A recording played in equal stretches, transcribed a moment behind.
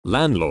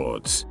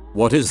Landlords,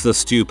 what is the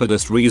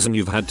stupidest reason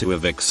you've had to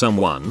evict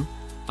someone?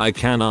 I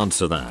can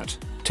answer that.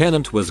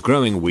 Tenant was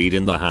growing weed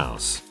in the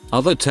house.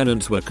 Other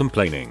tenants were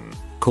complaining.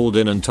 Called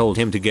in and told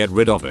him to get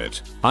rid of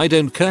it. I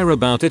don't care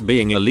about it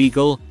being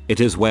illegal, it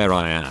is where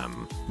I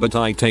am. But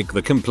I take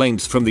the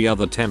complaints from the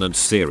other tenants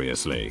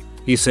seriously.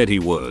 He said he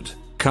would.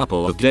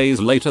 Couple of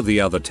days later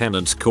the other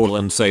tenants call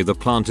and say the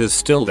plant is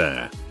still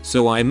there.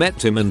 So I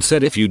met him and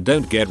said, if you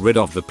don't get rid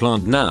of the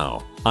plant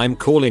now, I'm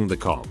calling the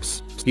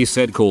cops. He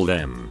said call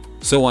them.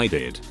 So I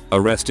did.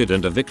 Arrested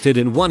and evicted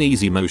in one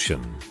easy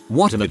motion.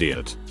 What an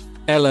idiot.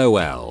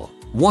 LOL.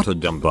 What a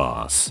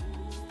dumbass.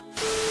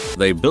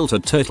 They built a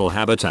turtle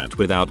habitat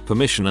without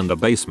permission in the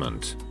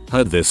basement.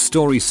 Heard this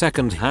story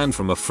secondhand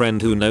from a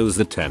friend who knows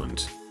the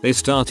tenant. They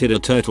started a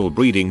turtle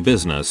breeding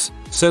business,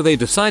 so they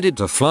decided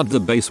to flood the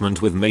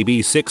basement with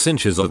maybe 6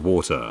 inches of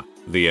water.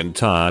 The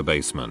entire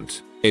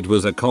basement. It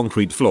was a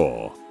concrete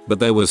floor, but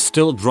there was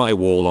still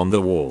drywall on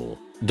the wall.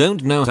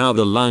 Don't know how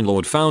the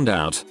landlord found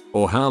out,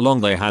 or how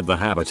long they had the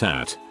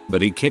habitat,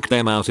 but he kicked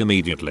them out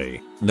immediately.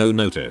 No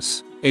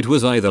notice. It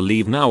was either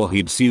leave now or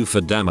he'd sue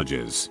for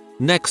damages.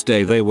 Next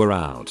day they were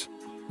out.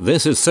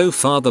 This is so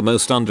far the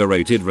most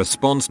underrated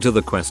response to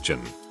the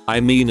question. I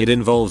mean, it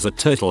involves a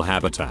turtle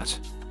habitat.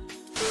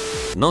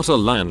 Not a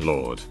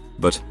landlord,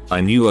 but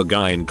I knew a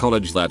guy in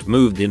college that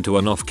moved into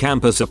an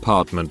off-campus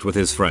apartment with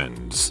his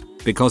friends.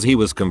 Because he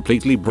was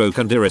completely broke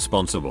and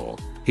irresponsible,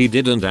 he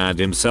didn't add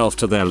himself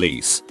to their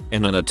lease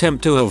in an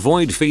attempt to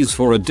avoid fees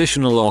for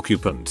additional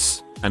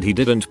occupants, and he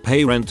didn't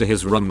pay rent to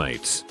his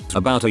roommates.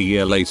 About a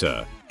year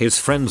later, his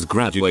friends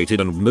graduated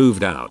and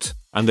moved out,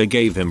 and they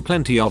gave him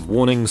plenty of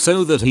warning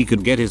so that he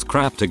could get his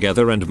crap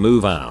together and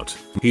move out.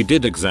 He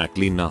did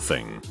exactly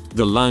nothing.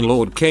 The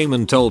landlord came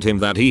and told him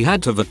that he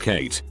had to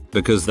vacate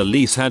because the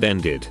lease had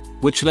ended,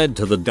 which led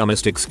to the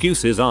dumbest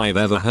excuses I've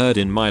ever heard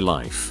in my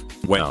life.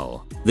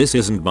 Well, this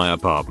isn't my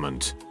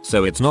apartment,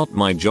 so it's not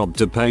my job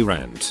to pay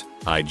rent.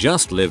 I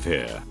just live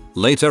here.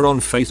 Later on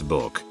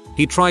Facebook,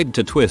 he tried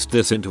to twist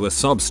this into a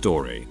sob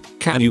story.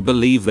 Can you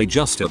believe they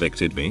just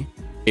evicted me?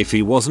 If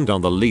he wasn't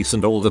on the lease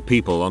and all the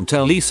people on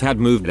their lease had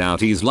moved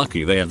out, he's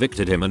lucky they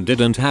evicted him and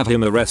didn't have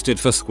him arrested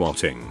for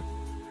squatting.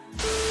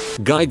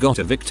 Guy got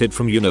evicted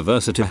from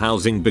university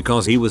housing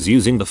because he was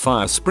using the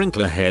fire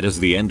sprinkler head as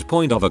the end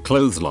point of a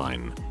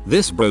clothesline.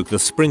 This broke the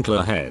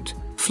sprinkler head,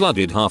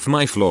 flooded half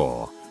my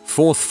floor,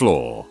 4th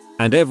floor,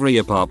 and every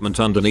apartment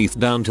underneath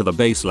down to the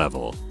base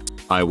level.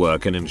 I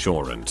work in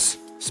insurance,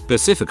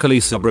 specifically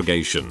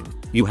subrogation.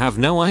 You have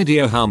no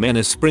idea how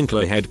many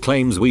sprinkler head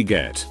claims we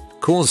get.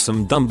 Cause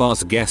some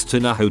dumbass guests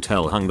in a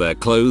hotel hung their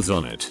clothes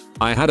on it.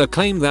 I had a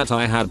claim that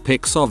I had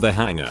pics of the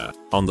hanger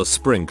on the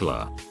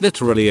sprinkler,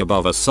 literally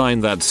above a sign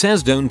that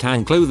says don't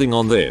hang clothing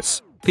on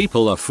this.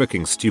 People are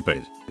freaking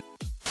stupid.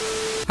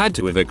 Had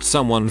to evict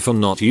someone for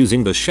not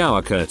using the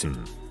shower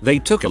curtain. They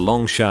took a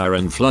long shower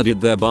and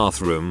flooded their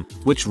bathroom,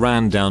 which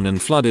ran down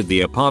and flooded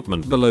the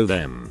apartment below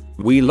them.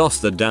 We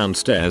lost the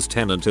downstairs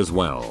tenant as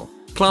well.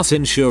 Plus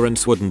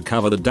insurance wouldn't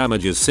cover the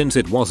damages since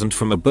it wasn't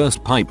from a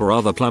burst pipe or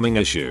other plumbing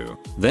issue.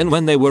 Then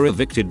when they were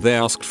evicted they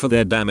asked for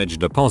their damage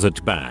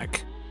deposit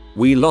back.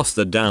 We lost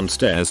the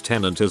downstairs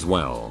tenant as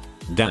well.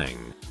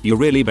 Dang, you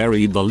really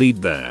buried the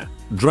lead there.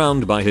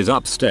 Drowned by his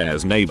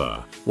upstairs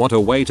neighbor. What a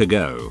way to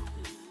go.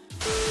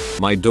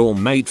 My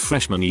dorm mate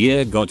freshman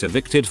year got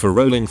evicted for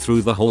rolling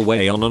through the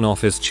hallway on an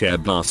office chair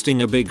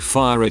blasting a big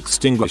fire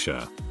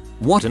extinguisher.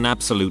 What an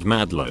absolute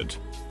madlord.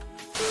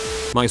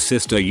 My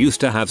sister used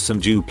to have some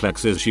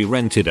duplexes she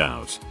rented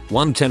out.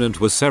 One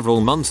tenant was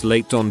several months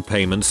late on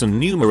payments and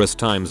numerous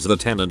times the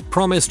tenant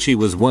promised she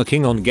was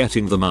working on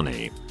getting the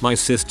money. My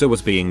sister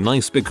was being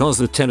nice because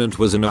the tenant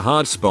was in a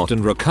hard spot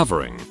and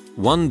recovering.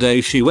 One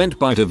day she went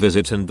by to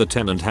visit and the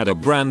tenant had a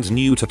brand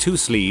new tattoo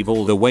sleeve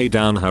all the way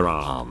down her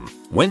arm.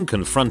 When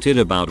confronted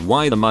about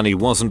why the money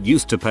wasn't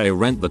used to pay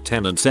rent, the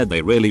tenant said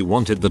they really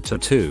wanted the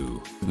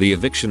tattoo. The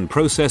eviction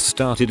process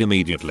started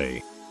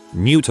immediately.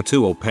 New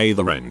tattoo or pay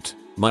the rent.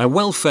 My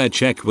welfare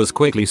check was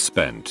quickly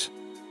spent.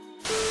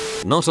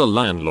 Not a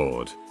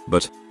landlord,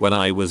 but when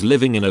I was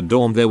living in a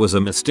dorm there was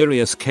a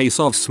mysterious case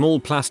of small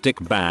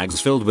plastic bags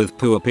filled with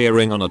poo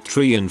appearing on a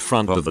tree in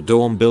front of the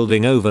dorm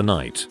building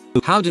overnight.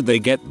 How did they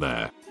get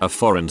there? A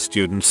foreign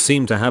student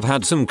seemed to have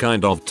had some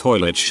kind of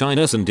toilet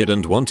shyness and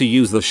didn't want to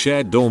use the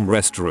shared dorm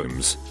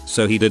restrooms,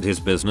 so he did his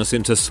business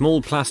into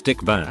small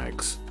plastic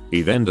bags.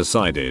 He then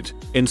decided,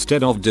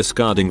 instead of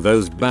discarding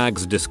those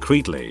bags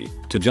discreetly,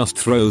 to just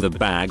throw the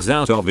bags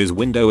out of his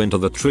window into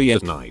the tree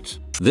at night.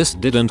 This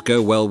didn't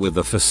go well with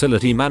the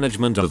facility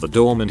management of the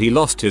dorm and he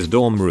lost his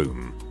dorm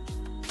room.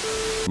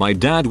 My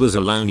dad was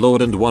a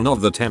landlord and one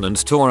of the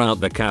tenants tore out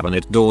the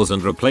cabinet doors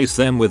and replaced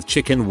them with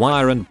chicken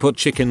wire and put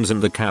chickens in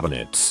the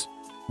cabinets.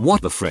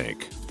 What the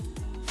frick?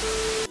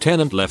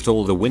 Tenant left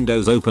all the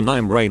windows open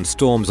in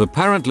rainstorms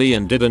apparently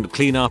and didn't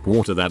clean up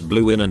water that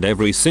blew in, and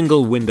every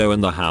single window in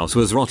the house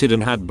was rotted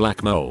and had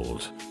black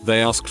mold.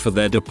 They asked for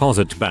their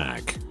deposit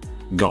back.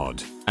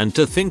 God, and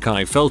to think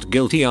I felt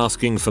guilty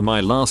asking for my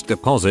last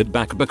deposit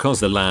back because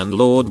the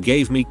landlord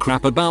gave me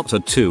crap about a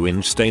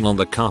 2-inch stain on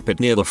the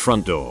carpet near the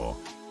front door.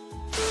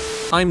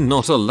 I'm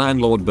not a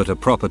landlord but a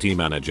property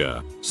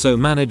manager, so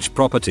manage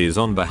properties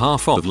on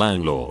behalf of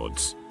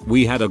landlords.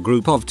 We had a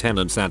group of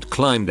tenants that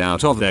climbed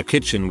out of their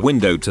kitchen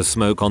window to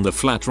smoke on the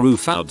flat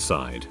roof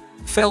outside.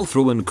 Fell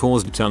through and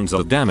caused tons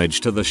of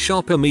damage to the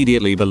shop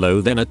immediately below,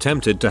 then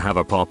attempted to have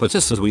a pop at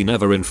us as we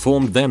never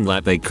informed them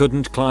that they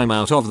couldn't climb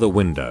out of the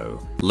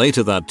window.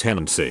 Later that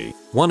tenancy,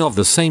 one of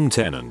the same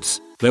tenants,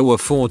 there were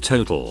 4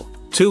 total,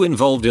 2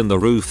 involved in the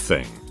roof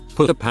thing,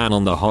 put a pan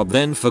on the hob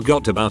then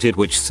forgot about it,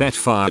 which set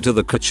fire to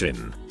the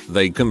kitchen.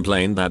 They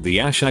complained that the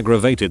ash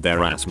aggravated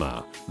their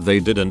asthma. They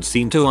didn't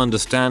seem to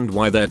understand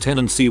why their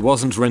tenancy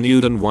wasn't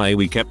renewed and why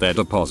we kept their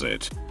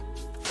deposit.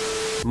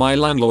 My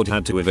landlord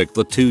had to evict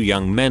the 2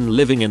 young men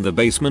living in the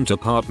basement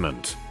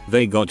apartment.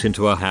 They got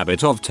into a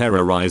habit of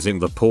terrorizing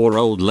the poor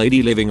old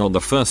lady living on the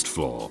first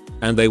floor,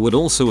 and they would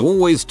also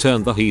always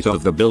turn the heat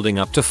of the building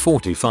up to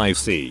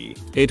 45°C.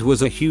 It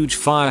was a huge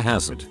fire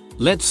hazard.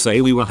 Let's say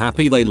we were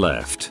happy they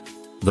left.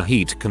 The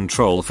heat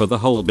control for the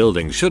whole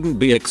building shouldn't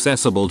be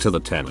accessible to the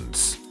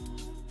tenants.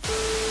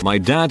 My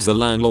dad's the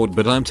landlord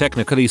but I'm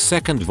technically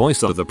second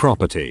voice of the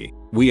property.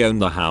 We own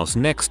the house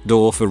next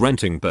door for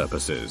renting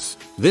purposes.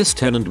 This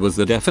tenant was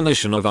the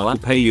definition of I'll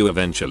pay you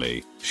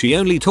eventually. She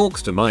only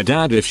talks to my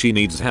dad if she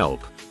needs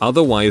help,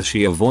 otherwise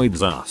she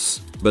avoids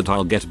us. But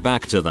I'll get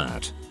back to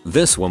that.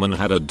 This woman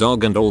had a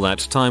dog and all that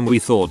time we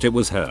thought it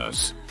was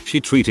hers. She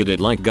treated it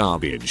like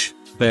garbage.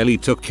 Barely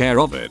took care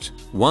of it.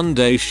 One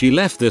day she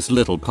left this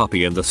little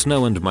puppy in the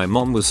snow and my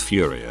mom was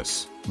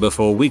furious.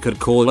 Before we could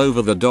call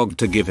over the dog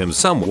to give him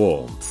some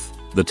warmth,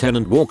 the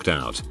tenant walked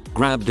out,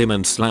 grabbed him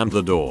and slammed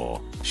the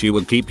door. She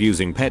would keep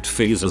using pet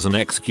fees as an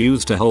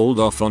excuse to hold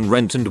off on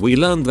rent, and we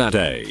learned that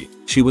A,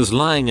 she was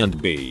lying, and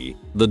B,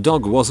 the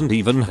dog wasn't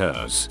even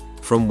hers.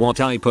 From what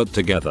I put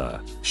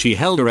together, she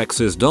held her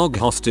ex's dog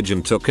hostage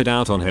and took it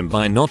out on him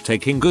by not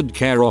taking good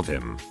care of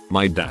him.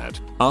 My dad,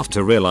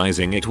 after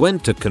realizing it,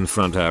 went to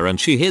confront her and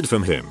she hid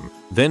from him,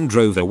 then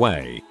drove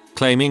away,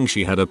 claiming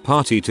she had a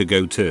party to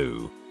go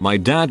to. My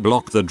dad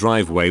blocked the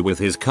driveway with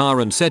his car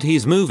and said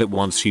he's move it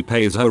once she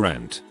pays her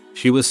rent.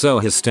 She was so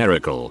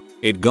hysterical,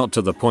 it got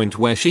to the point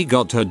where she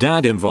got her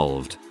dad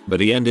involved, but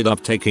he ended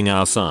up taking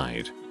our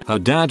side. Her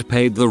dad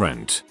paid the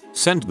rent,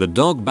 sent the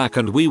dog back,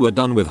 and we were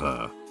done with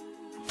her.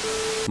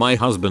 My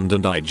husband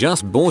and I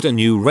just bought a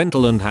new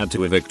rental and had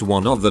to evict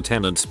one of the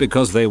tenants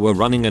because they were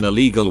running an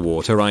illegal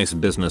water ice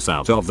business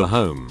out of the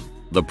home.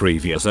 The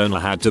previous owner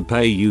had to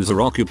pay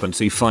user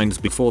occupancy fines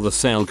before the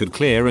sale could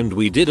clear, and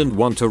we didn't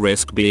want to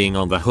risk being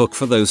on the hook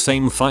for those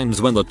same fines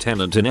when the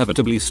tenant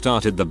inevitably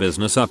started the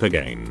business up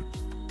again.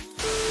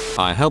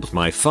 I helped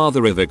my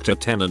father evict a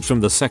tenant from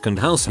the second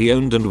house he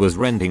owned and was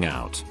renting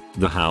out.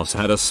 The house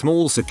had a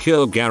small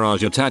secure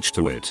garage attached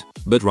to it,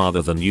 but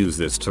rather than use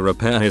this to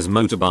repair his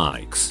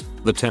motorbikes,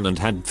 the tenant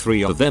had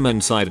 3 of them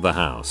inside the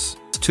house,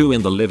 2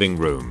 in the living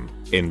room,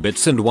 in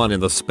bits, and 1 in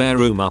the spare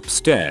room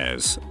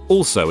upstairs,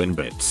 also in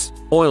bits.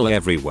 Oil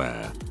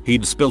everywhere.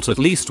 He'd spilt at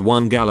least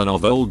 1 gallon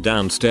of oil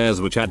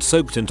downstairs which had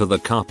soaked into the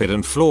carpet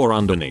and floor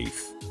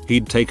underneath.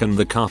 He'd taken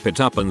the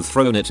carpet up and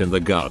thrown it in the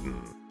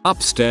garden.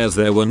 Upstairs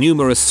there were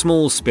numerous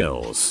small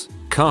spills.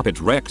 Carpet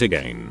wrecked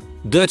again.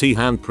 Dirty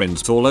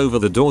handprints all over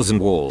the doors and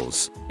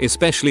walls,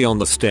 especially on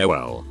the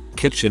stairwell,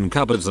 kitchen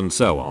cupboards and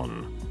so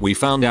on. We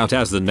found out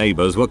as the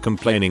neighbors were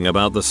complaining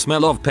about the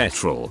smell of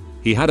petrol.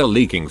 He had a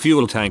leaking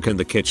fuel tank in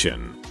the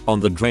kitchen, on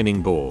the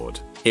draining board.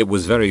 It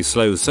was very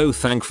slow, so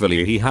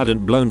thankfully he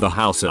hadn't blown the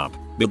house up,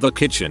 but the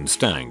kitchen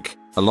stank,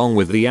 along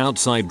with the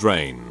outside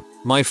drain.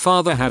 My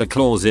father had a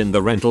clause in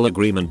the rental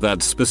agreement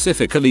that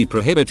specifically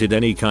prohibited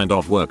any kind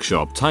of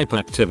workshop type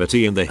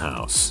activity in the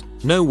house.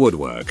 No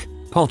woodwork,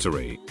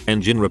 pottery,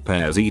 engine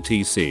repairs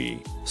etc.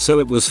 So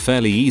it was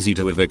fairly easy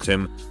to evict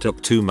him.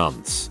 Took 2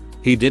 months.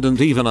 He didn't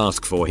even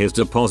ask for his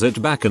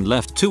deposit back and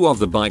left 2 of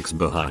the bikes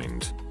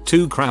behind.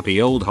 2 crappy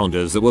old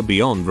Hondas that were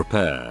beyond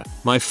repair.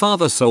 My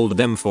father sold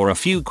them for a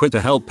few quid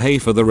to help pay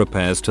for the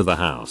repairs to the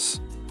house.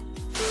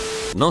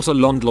 Not a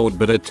landlord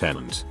but a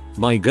tenant.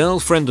 My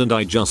girlfriend and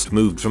I just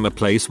moved from a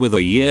place with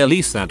a year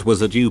lease that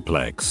was a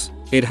duplex.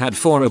 It had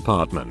 4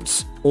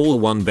 apartments, all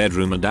 1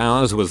 bedroom, and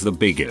ours was the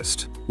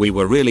biggest. We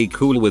were really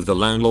cool with the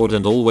landlord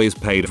and always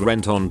paid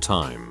rent on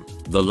time.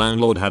 The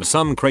landlord had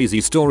some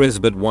crazy stories,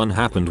 but one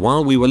happened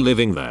while we were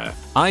living there.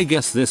 I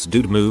guess this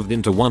dude moved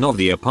into one of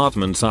the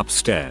apartments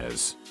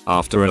upstairs.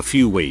 After a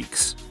few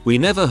weeks, we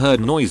never heard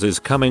noises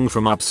coming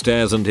from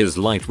upstairs and his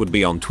light would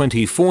be on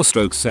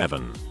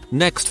 24/7.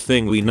 Next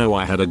thing we know,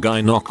 I had a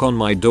guy knock on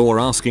my door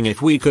asking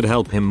if we could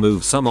help him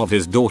move some of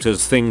his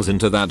daughter's things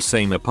into that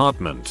same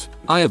apartment.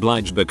 I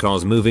obliged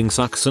because moving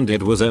sucks and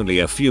it was only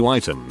a few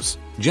items,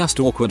 just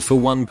awkward for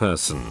one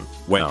person.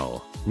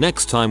 Well,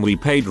 next time we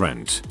paid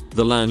rent,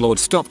 the landlord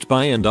stopped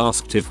by and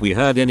asked if we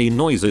heard any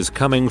noises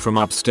coming from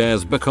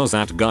upstairs because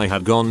that guy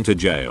had gone to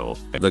jail.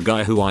 The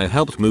guy who I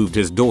helped moved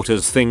his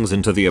daughter's things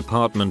into the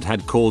apartment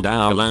had called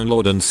our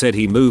landlord and said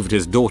he moved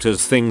his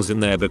daughter's things in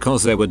there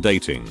because they were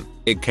dating.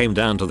 It came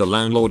down to the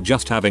landlord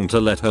just having to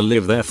let her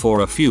live there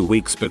for a few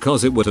weeks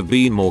because it would have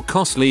been more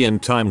costly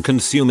and time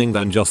consuming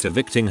than just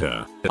evicting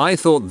her. I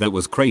thought that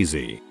was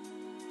crazy.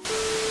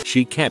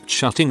 She kept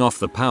shutting off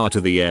the power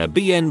to the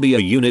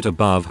Airbnb unit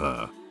above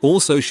her.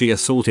 Also, she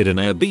assaulted an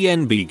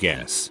Airbnb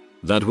guest.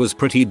 That was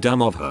pretty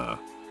dumb of her.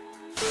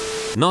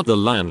 Not the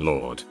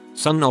landlord.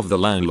 Son of the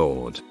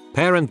landlord.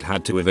 Parent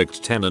had to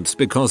evict tenants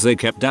because they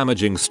kept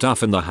damaging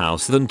stuff in the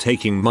house, then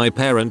taking my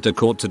parent to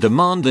court to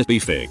demand it be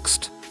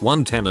fixed.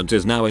 One tenant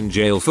is now in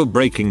jail for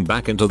breaking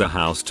back into the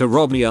house to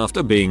rob me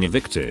after being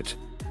evicted.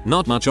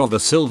 Not much of a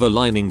silver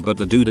lining, but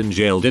the dude in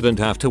jail didn't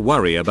have to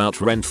worry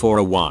about rent for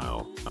a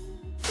while.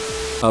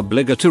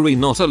 Obligatory,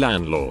 not a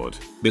landlord,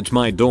 but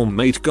my dorm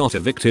mate got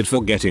evicted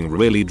for getting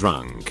really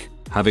drunk,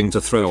 having to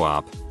throw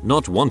up,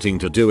 not wanting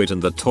to do it in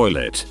the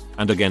toilet,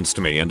 and against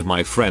me and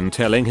my friend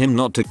telling him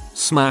not to,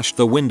 smashed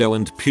the window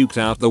and puked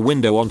out the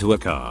window onto a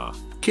car.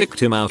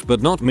 Kicked him out,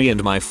 but not me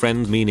and my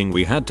friend, meaning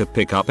we had to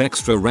pick up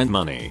extra rent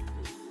money.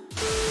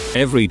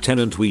 Every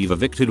tenant we've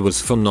evicted was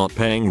for not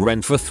paying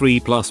rent for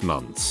 3+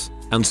 months.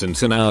 And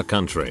since in our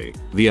country,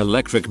 the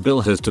electric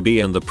bill has to be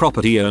in the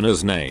property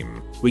owner's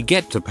name, we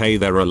get to pay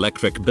their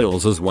electric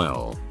bills as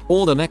well,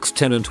 or the next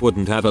tenant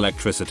wouldn't have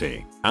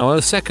electricity.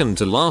 Our second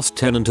to last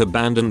tenant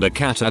abandoned a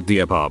cat at the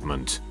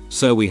apartment,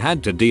 so we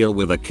had to deal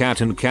with a cat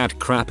and cat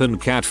crap and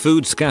cat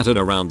food scattered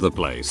around the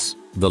place.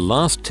 The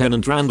last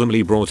tenant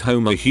randomly brought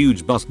home a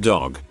huge butt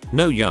dog,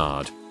 no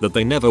yard, that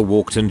they never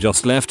walked and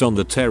just left on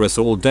the terrace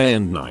all day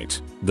and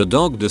night. The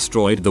dog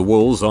destroyed the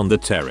walls on the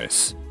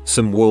terrace,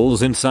 some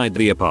walls inside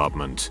the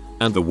apartment,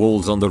 and the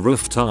walls on the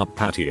rooftop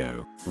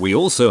patio. We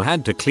also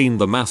had to clean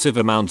the massive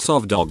amounts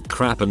of dog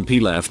crap and pee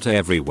left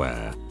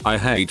everywhere. I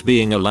hate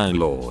being a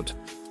landlord.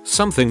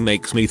 Something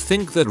makes me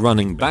think that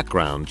running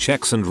background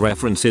checks and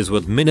references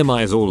would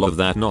minimize all of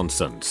that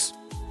nonsense.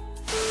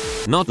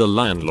 Not the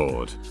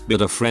landlord,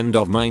 but a friend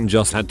of mine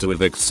just had to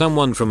evict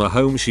someone from a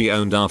home she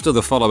owned after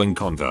the following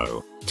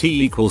convo.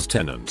 T equals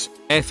tenant,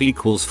 F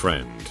equals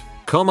friend,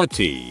 comma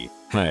T.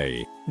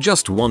 Hey,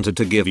 just wanted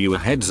to give you a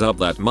heads up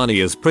that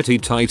money is pretty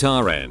tight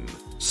RN,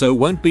 so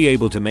won't be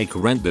able to make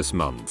rent this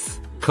month,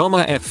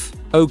 comma F.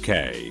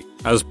 Okay,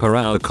 as per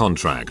our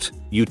contract,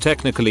 you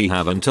technically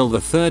have until the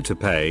 3rd to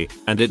pay,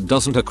 and it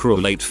doesn't accrue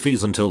late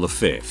fees until the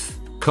 5th,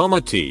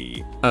 comma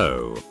T.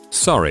 Oh,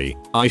 sorry,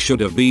 I should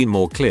have been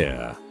more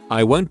clear.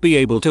 I won't be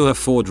able to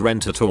afford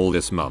rent at all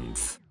this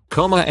month,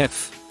 comma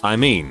F. I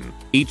mean,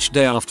 each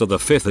day after the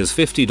 5th is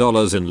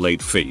 $50 in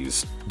late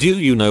fees. Do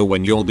you know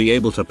when you'll be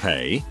able to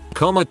pay,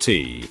 comma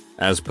T.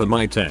 As per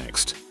my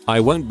text,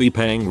 I won't be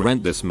paying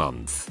rent this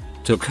month.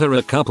 Took her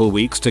a couple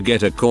weeks to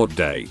get a court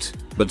date,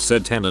 but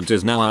said tenant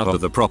is now out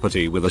of the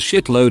property with a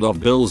shitload of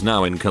bills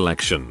now in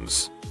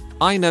collections.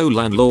 I know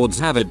landlords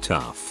have it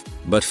tough,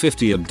 but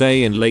 $50 a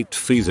day in late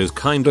fees is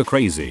kinda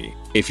crazy.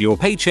 If your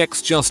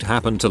paychecks just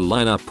happen to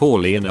line up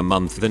poorly in a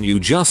month, then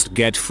you just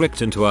get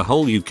fricked into a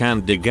hole you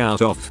can't dig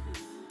out of.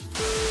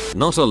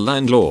 Not a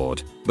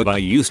landlord, but I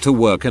used to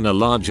work in a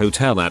large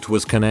hotel that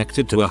was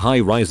connected to a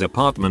high-rise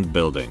apartment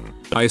building.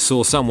 I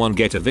saw someone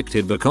get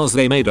evicted because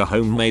they made a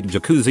homemade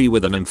jacuzzi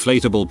with an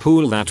inflatable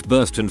pool that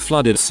burst and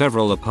flooded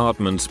several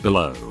apartments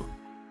below.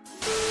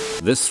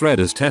 This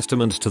thread is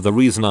testament to the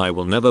reason I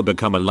will never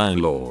become a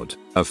landlord.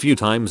 A few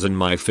times in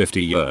my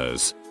 50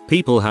 years,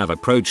 people have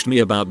approached me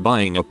about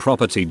buying a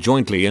property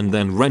jointly and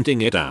then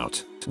renting it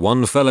out.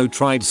 One fellow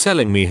tried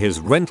selling me his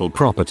rental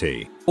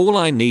property. All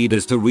I need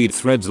is to read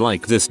threads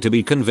like this to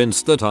be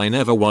convinced that I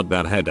never want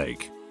that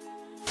headache.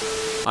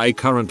 I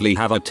currently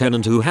have a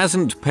tenant who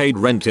hasn't paid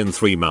rent in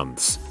 3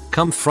 months.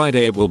 Come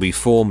Friday it will be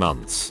 4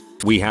 months.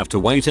 We have to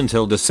wait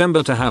until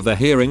December to have the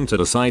hearing to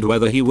decide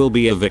whether he will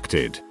be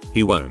evicted.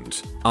 He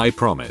won't, I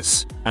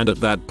promise, and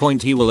at that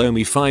point he will owe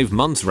me 5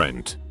 months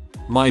rent.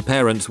 My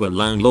parents were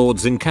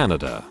landlords in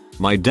Canada.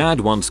 My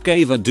dad once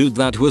gave a dude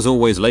that was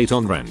always late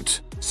on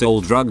rent,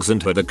 sold drugs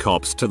and had the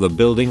cops to the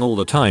building all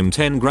the time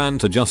 10 grand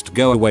to just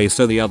go away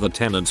so the other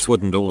tenants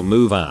wouldn't all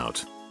move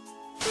out.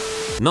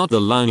 Not the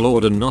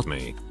landlord and not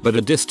me, but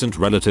a distant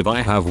relative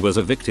I have was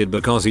evicted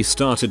because he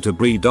started to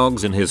breed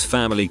dogs in his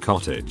family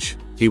cottage.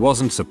 He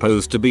wasn't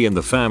supposed to be in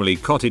the family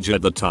cottage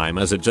at the time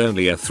as it's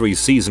only a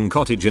 3-season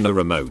cottage in a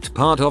remote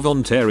part of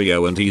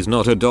Ontario, and he's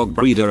not a dog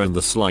breeder in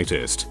the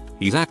slightest.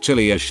 He's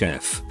actually a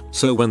chef.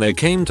 So when they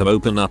came to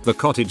open up the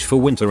cottage for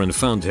winter and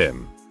found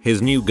him,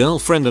 his new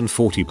girlfriend and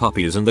 40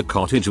 puppies in the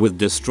cottage with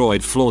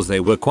destroyed floors, they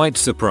were quite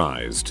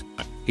surprised.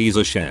 He's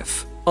a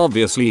chef.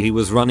 Obviously he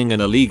was running an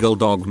illegal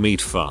dog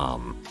meat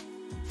farm.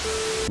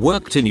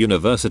 Worked in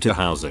university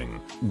housing.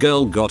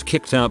 Girl got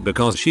kicked out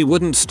because she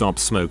wouldn't stop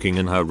smoking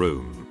in her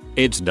room.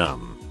 It's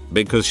dumb,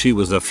 because she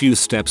was a few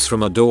steps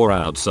from a door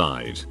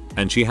outside,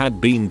 and she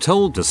had been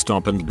told to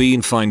stop and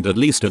been fined at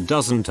least a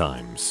dozen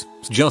times.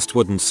 Just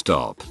wouldn't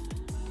stop.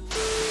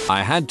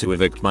 I had to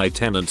evict my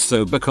tenants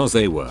so because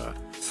they were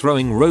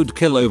throwing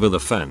roadkill over the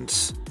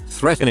fence,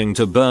 threatening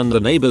to burn the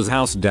neighbor's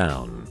house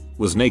down,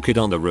 was naked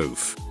on the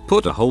roof,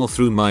 put a hole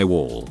through my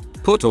wall,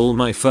 put all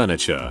my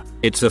furniture,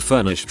 it's a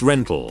furnished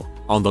rental,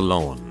 on the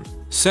lawn,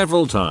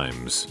 several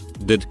times,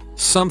 did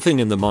Something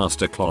in the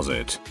master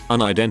closet.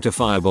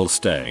 Unidentifiable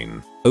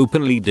stain.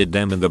 Openly did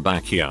them in the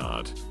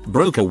backyard.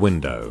 Broke a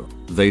window.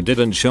 They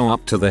didn't show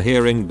up to the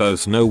hearing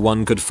both no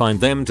one could find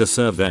them to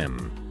serve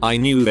them. I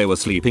knew they were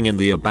sleeping in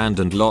the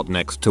abandoned lot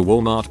next to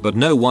Walmart but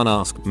no one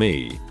asked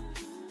me.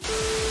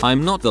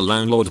 I'm not the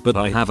landlord but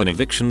I have an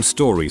eviction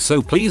story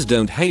so please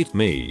don't hate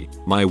me.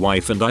 My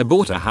wife and I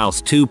bought a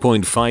house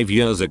 2.5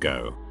 years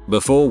ago.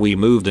 Before we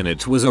moved in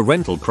it was a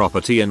rental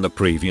property and the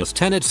previous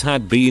tenants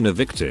had been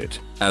evicted.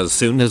 As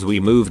soon as we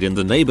moved in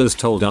the neighbors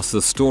told us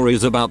the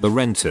stories about the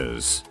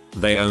renters.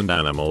 They owned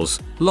animals,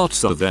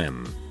 lots of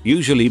them.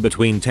 Usually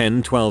between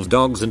 10-12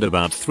 dogs and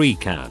about 3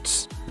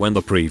 cats. When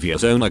the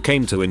previous owner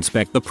came to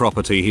inspect the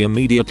property he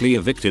immediately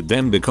evicted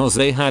them because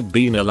they had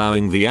been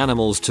allowing the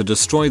animals to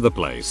destroy the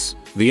place.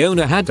 The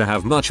owner had to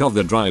have much of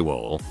the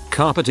drywall,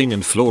 carpeting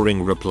and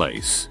flooring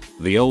replaced.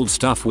 The old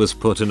stuff was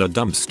put in a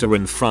dumpster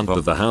in front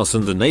of the house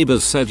and the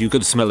neighbors said you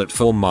could smell it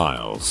for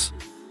miles.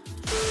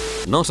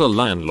 Not a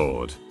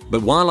landlord.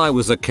 But while I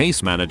was a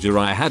case manager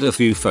I had a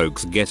few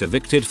folks get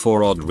evicted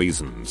for odd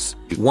reasons.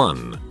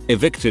 1.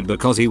 Evicted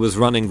because he was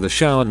running the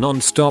shower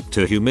non-stop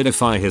to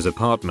humidify his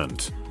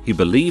apartment. He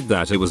believed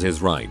that it was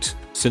his right,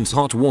 since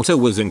hot water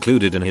was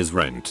included in his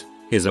rent.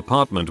 His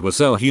apartment was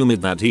so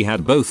humid that he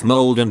had both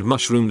mold and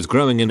mushrooms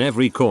growing in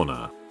every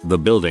corner. The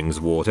building's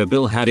water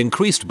bill had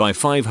increased by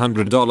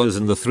 $500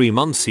 in the 3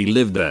 months he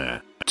lived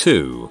there.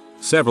 2.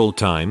 Several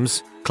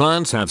times,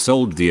 clients have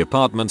sold the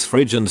apartment's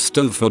fridge and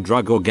stove for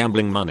drug or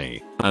gambling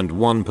money, and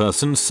one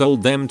person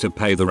sold them to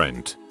pay the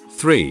rent.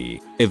 3.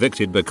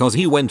 Evicted because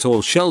he went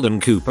all Sheldon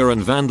Cooper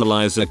and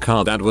vandalized a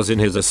car that was in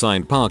his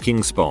assigned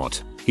parking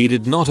spot. He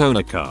did not own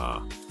a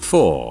car.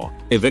 4.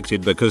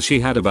 Evicted because she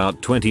had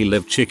about 20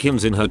 live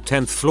chickens in her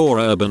 10th floor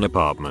urban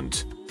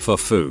apartment. For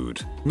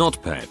food,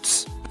 not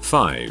pets.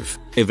 5.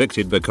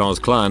 Evicted because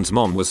client's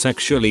mom was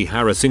sexually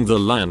harassing the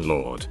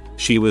landlord.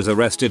 She was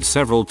arrested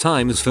several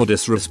times for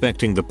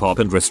disrespecting the POP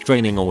and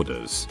restraining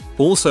orders.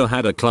 Also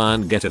had a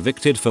client get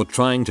evicted for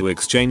trying to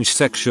exchange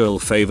sexual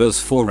favors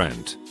for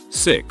rent.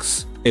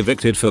 6.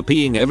 Evicted for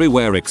peeing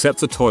everywhere except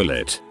the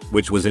toilet,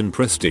 which was in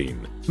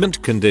pristine,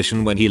 mint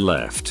condition when he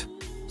left.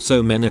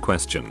 So many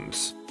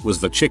questions. Was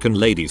the chicken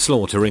lady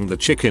slaughtering the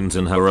chickens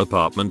in her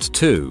apartment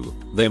too?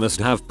 They must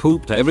have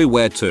pooped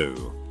everywhere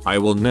too. I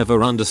will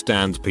never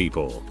understand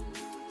people.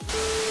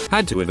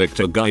 Had to evict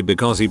a guy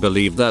because he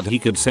believed that he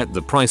could set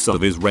the price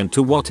of his rent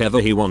to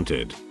whatever he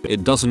wanted.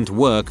 It doesn't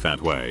work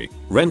that way.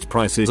 Rent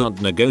prices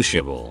aren't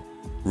negotiable.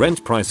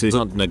 Rent prices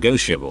aren't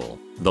negotiable.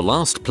 The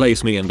last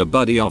place me and a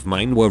buddy of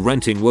mine were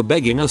renting were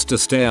begging us to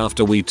stay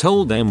after we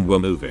told them we're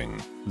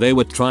moving. They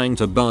were trying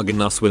to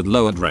bargain us with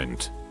lowered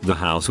rent. The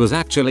house was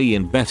actually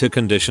in better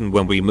condition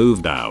when we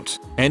moved out.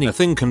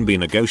 Anything can be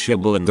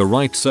negotiable in the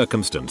right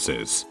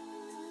circumstances.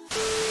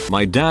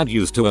 My dad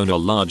used to own a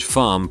large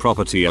farm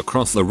property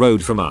across the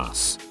road from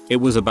us. It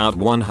was about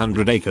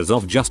 100 acres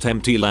of just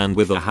empty land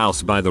with a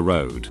house by the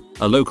road.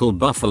 A local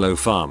buffalo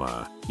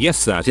farmer,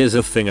 yes that is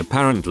a thing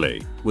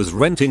apparently, was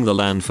renting the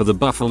land for the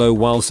buffalo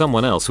while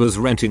someone else was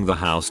renting the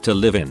house to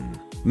live in.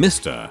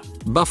 Mr.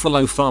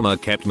 Buffalo Farmer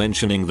kept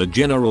mentioning the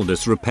general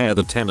disrepair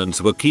the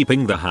tenants were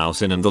keeping the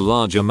house in and the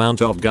large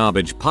amount of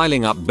garbage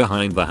piling up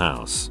behind the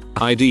house.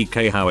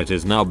 IDK how it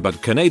is now,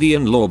 but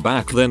Canadian law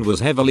back then was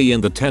heavily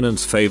in the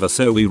tenants' favor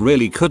so we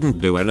really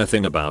couldn't do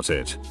anything about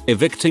it.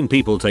 Evicting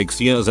people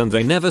takes years and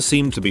they never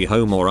seemed to be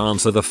home or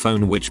answer the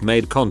phone, which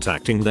made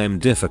contacting them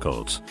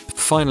difficult.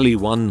 Finally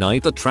one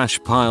night the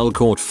trash pile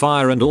caught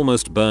fire and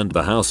almost burned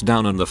the house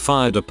down, and the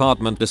fire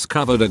department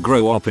discovered a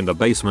grow up in the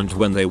basement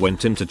when they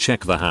went in to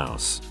check the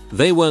house.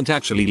 They weren't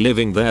actually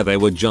living there, they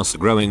were just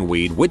growing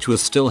weed, which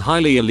was still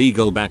highly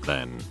illegal back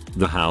then.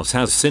 The house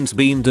has since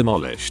been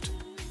demolished.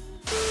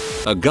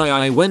 A guy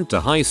I went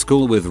to high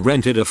school with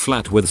rented a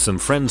flat with some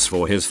friends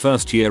for his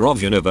first year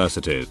of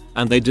university,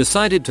 and they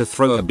decided to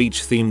throw a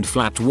beach themed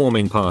flat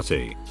warming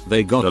party.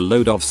 They got a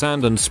load of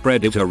sand and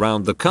spread it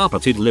around the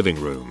carpeted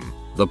living room.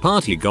 The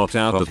party got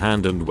out of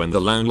hand, and when the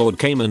landlord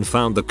came and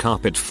found the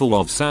carpet full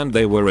of sand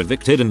they were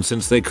evicted, and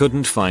since they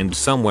couldn't find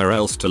somewhere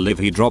else to live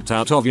he dropped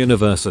out of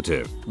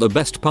university. The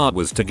best part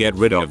was to get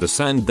rid of the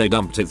sand they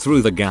dumped it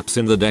through the gaps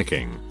in the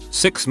decking.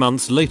 6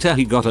 months later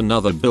he got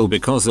another bill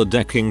because the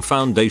decking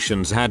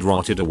foundations had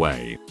rotted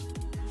away.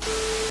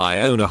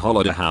 I own a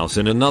holiday house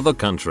in another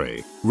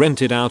country,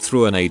 rented out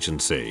through an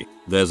agency.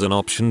 There's an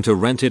option to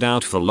rent it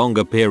out for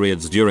longer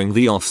periods during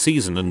the off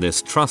season, and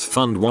this trust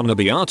fund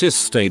wannabe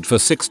artist stayed for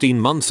 16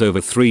 months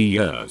over 3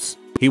 years.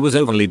 He was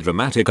overly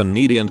dramatic and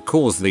needy and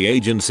caused the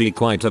agency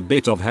quite a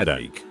bit of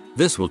headache.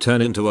 This will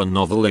turn into a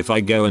novel if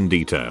I go in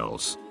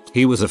details.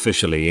 He was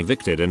officially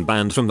evicted and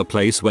banned from the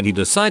place when he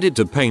decided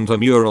to paint a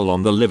mural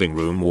on the living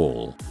room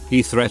wall.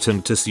 He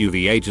threatened to sue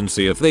the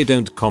agency if they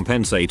don't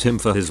compensate him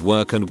for his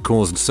work and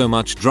caused so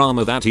much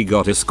drama that he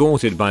got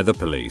escorted by the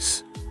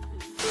police.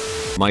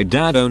 My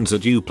dad owns a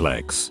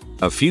duplex.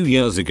 A few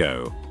years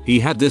ago, he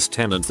had this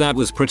tenant that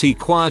was pretty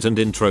quiet and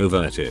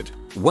introverted.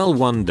 Well,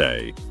 one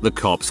day, the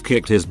cops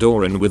kicked his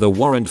door in with a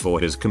warrant for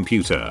his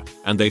computer,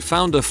 and they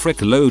found a frick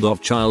load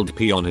of child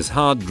pee on his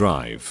hard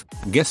drive.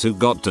 Guess who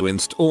got to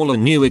install a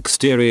new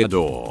exterior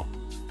door?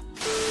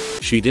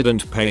 She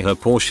didn't pay her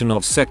portion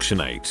of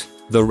Section 8.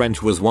 The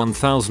rent was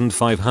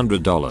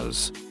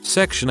 $1,500.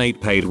 Section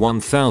 8 paid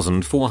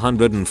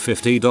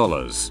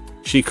 $1,450.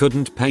 She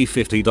couldn't pay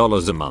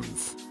 $50 a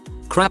month.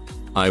 Crap,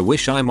 I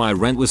wish my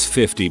rent was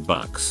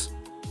 $50.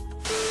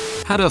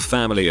 Had a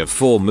family of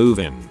 4 move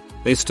in.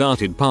 They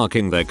started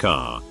parking their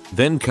car,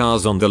 then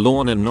cars on the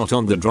lawn and not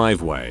on the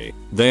driveway.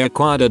 They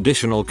acquired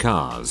additional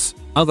cars.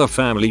 Other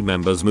family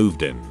members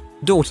moved in.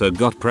 Daughter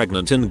got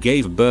pregnant and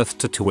gave birth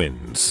to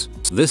twins.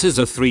 This is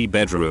a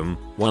 3-bedroom,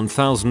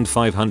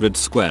 1,500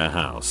 square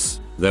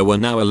house. There were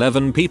now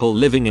 11 people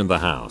living in the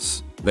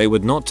house. They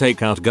would not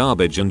take out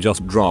garbage and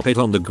just drop it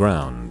on the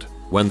ground.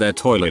 When their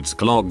toilets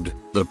clogged,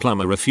 the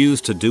plumber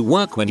refused to do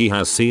work when he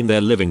has seen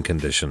their living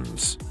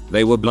conditions.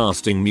 They were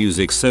blasting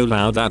music so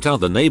loud that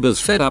other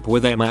neighbors fed up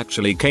with them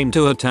actually came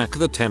to attack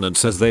the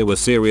tenants as they were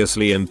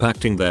seriously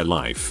impacting their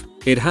life.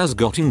 It has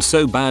gotten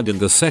so bad in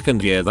the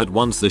second year that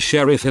once the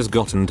sheriff has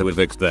gotten to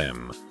evict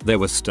them, they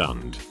were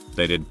stunned.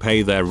 They did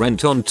pay their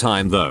rent on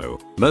time though,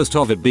 most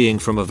of it being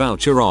from a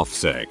voucher off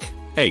Sec.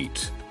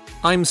 8.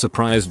 I'm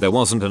surprised there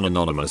wasn't an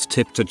anonymous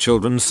tip to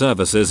children's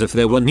services if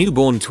there were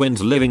newborn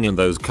twins living in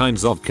those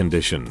kinds of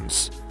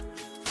conditions.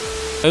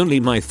 Only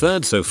my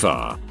third so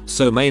far,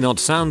 so may not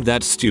sound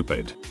that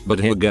stupid, but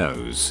here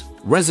goes.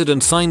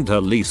 Resident signed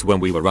her lease when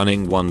we were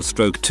running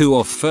 1/2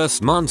 off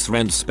first month's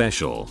rent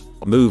special.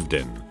 Moved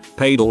in,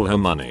 paid all her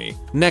money.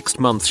 Next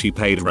month she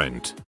paid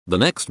rent. The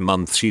next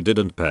month she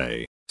didn't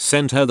pay.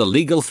 Sent her the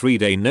legal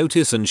 3-day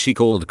notice and she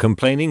called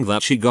complaining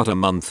that she got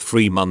a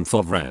free month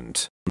of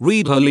rent.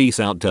 Read her lease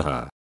out to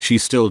her. She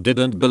still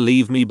didn't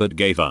believe me but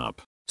gave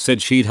up.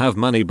 Said she'd have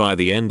money by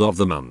the end of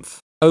the month.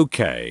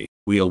 Okay,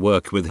 we'll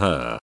work with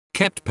her.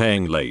 Kept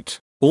paying late.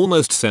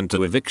 Almost sent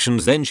to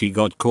evictions, then she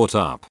got caught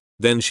up.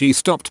 Then she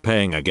stopped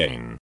paying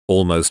again.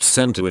 Almost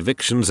sent to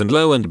evictions and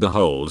lo and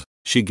behold,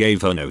 she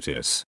gave her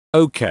notice.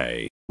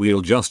 Okay,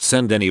 we'll just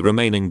send any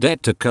remaining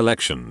debt to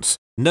collections.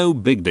 No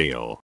big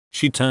deal.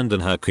 She turned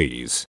in her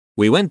keys.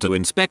 We went to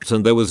inspect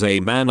and there was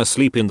a man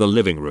asleep in the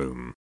living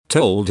room.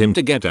 Told him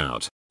to get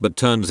out, but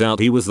turns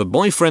out he was the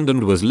boyfriend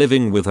and was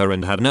living with her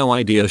and had no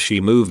idea she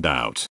moved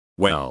out.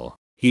 Well,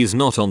 he's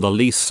not on the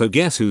lease, so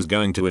guess who's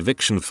going to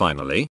eviction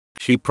finally?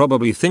 She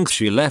probably thinks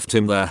she left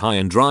him there high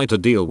and dry to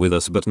deal with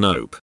us, but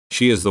nope.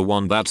 She is the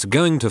one that's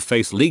going to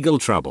face legal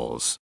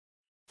troubles.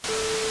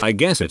 I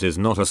guess it is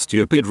not a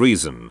stupid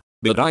reason,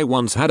 but I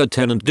once had a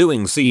tenant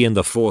doing C in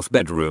the 4th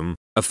bedroom,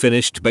 a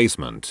finished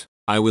basement.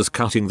 I was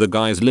cutting the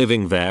guys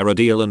living there a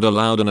deal and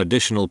allowed an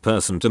additional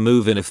person to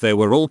move in if they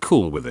were all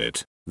cool with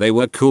it. They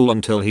were cool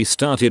until he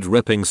started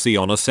ripping C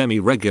on a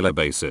semi-regular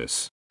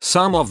basis.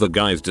 Some of the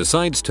guys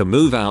decides to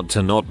move out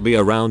to not be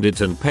around it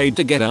and paid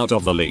to get out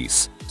of the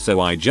lease. So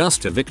I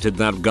just evicted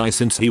that guy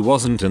since he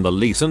wasn't in the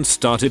lease and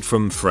started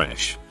from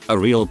fresh. A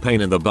real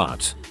pain in the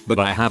butt, but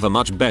I have a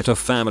much better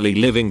family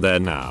living there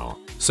now.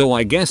 So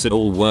I guess it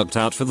all worked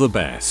out for the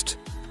best.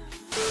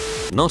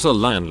 Not a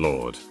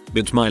landlord,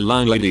 but my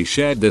landlady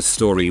shared this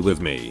story with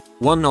me.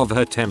 One of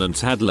her tenants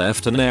had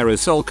left an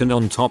aerosol can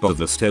on top of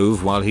the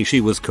stove while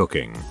she was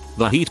cooking.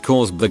 The heat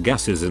caused the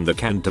gases in the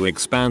can to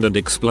expand and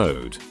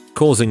explode,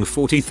 causing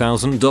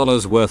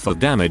 $40,000 worth of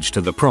damage to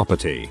the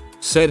property.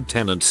 Said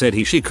tenant said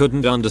she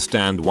couldn't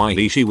understand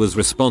why she was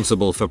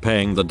responsible for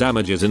paying the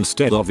damages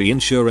instead of the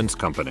insurance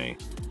company.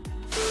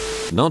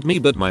 Not me,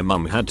 but my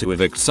mum had to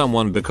evict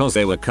someone because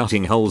they were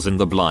cutting holes in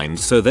the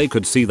blinds so they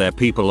could see their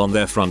people on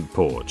their front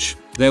porch.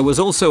 There was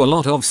also a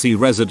lot of C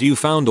residue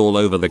found all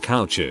over the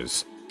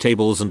couches,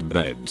 tables and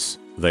beds.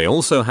 They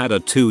also had a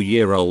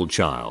 2-year-old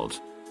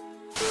child.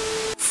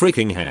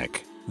 Freaking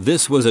heck.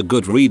 This was a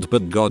good read,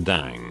 but god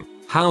dang.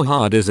 How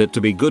hard is it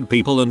to be good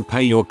people and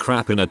pay your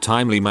crap in a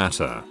timely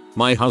manner?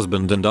 My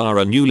husband and I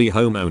are newly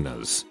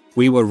homeowners.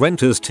 We were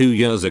renters 2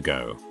 years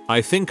ago.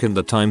 I think in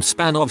the time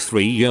span of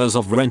 3 years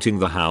of renting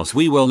the house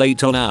we were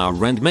late on our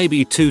rent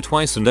maybe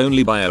twice and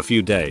only by a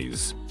few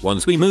days.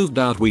 Once we moved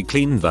out we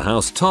cleaned the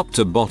house top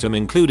to bottom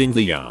including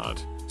the yard.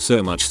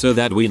 So much so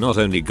that we not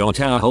only got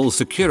our whole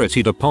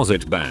security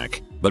deposit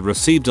back, but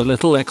received a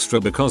little extra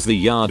because the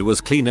yard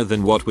was cleaner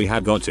than what we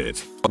had got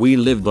it. We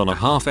lived on a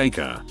half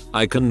acre.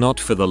 I cannot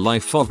for the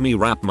life of me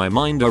wrap my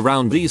mind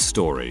around these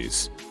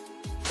stories.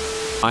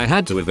 I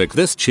had to evict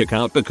this chick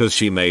out because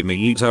she made me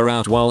eat her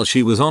out while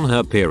she was on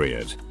her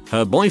period.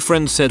 Her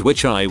boyfriend said,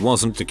 which I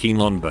wasn't too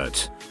keen on,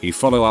 but he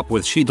follow up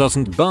with she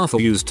doesn't bath or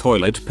use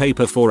toilet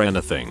paper for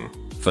anything.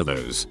 For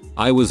those,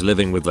 I was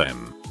living with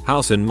them.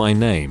 House in my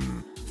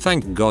name.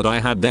 Thank God I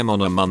had them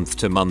on a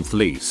month-to-month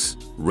lease.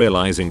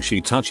 Realizing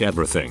she touch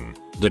everything,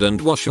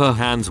 didn't wash her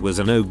hands was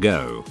a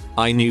no-go.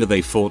 I knew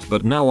they fought,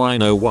 but now I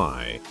know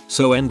why.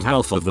 So end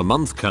half of the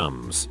month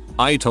comes.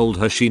 I told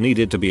her she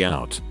needed to be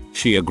out.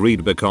 She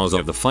agreed because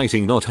of the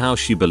fighting, not how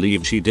she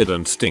believed she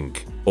didn't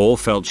stink or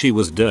felt she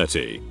was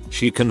dirty.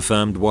 She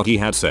confirmed what he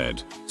had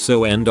said.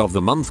 So end of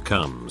the month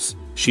comes.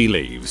 She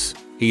leaves.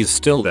 He's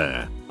still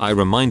there. I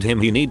remind him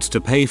he needs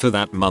to pay for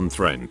that month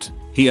rent.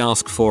 He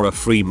asked for a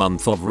free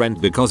month of rent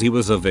because he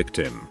was a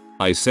victim.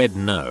 I said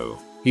no.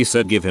 He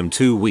said give him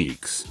 2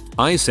 weeks.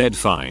 I said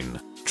fine.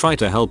 Try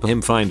to help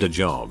him find a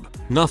job.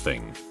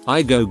 Nothing.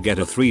 I go get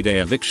a 3-day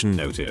eviction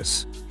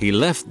notice. He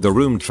left the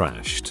room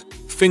trashed.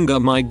 Finger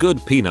my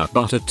good peanut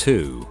butter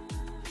too.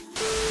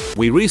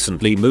 We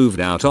recently moved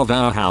out of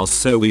our house,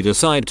 so we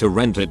decide to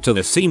rent it to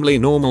the seemingly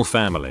normal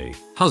family.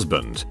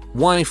 Husband,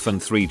 wife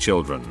and 3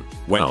 children.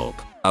 Welp.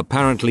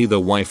 Apparently the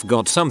wife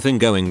got something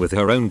going with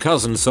her own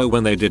cousin, so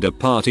when they did a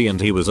party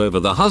and he was over,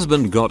 the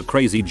husband got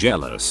crazy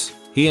jealous.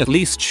 He at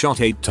least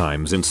shot 8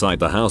 times inside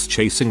the house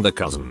chasing the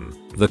cousin.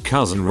 The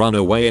cousin ran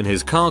away in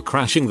his car,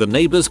 crashing the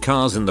neighbors'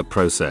 cars in the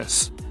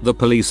process. The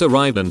police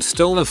arrived and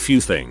stole a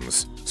few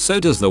things. So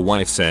does the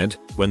wife said,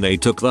 when they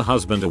took the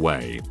husband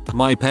away.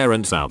 My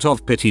parents out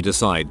of pity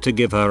decide to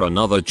give her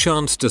another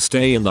chance to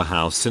stay in the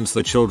house since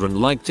the children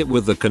liked it,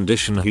 with the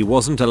condition he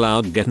wasn't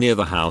allowed to get near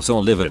the house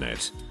or live in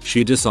it.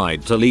 She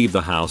decided to leave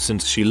the house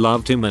since she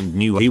loved him and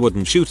knew he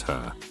wouldn't shoot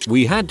her.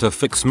 We had to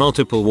fix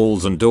multiple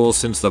walls and doors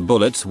since the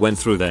bullets went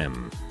through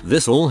them.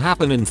 This all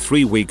happened in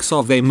 3 weeks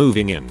of they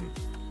moving in.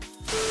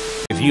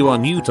 If you are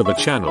new to the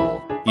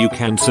channel, you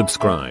can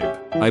subscribe.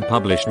 I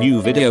publish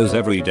new videos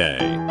every day.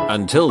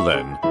 Until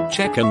then,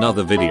 check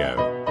another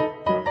video.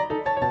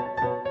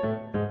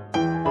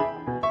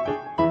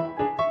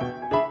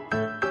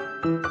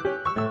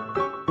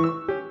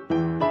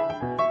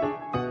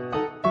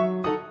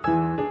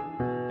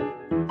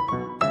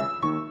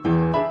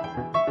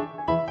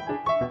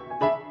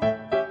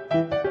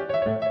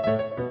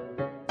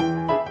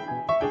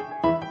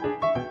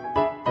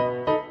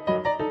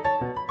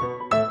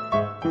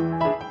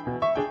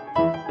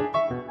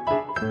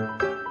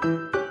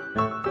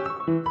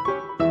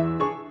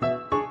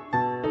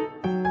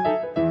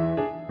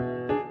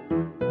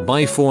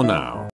 Bye for now.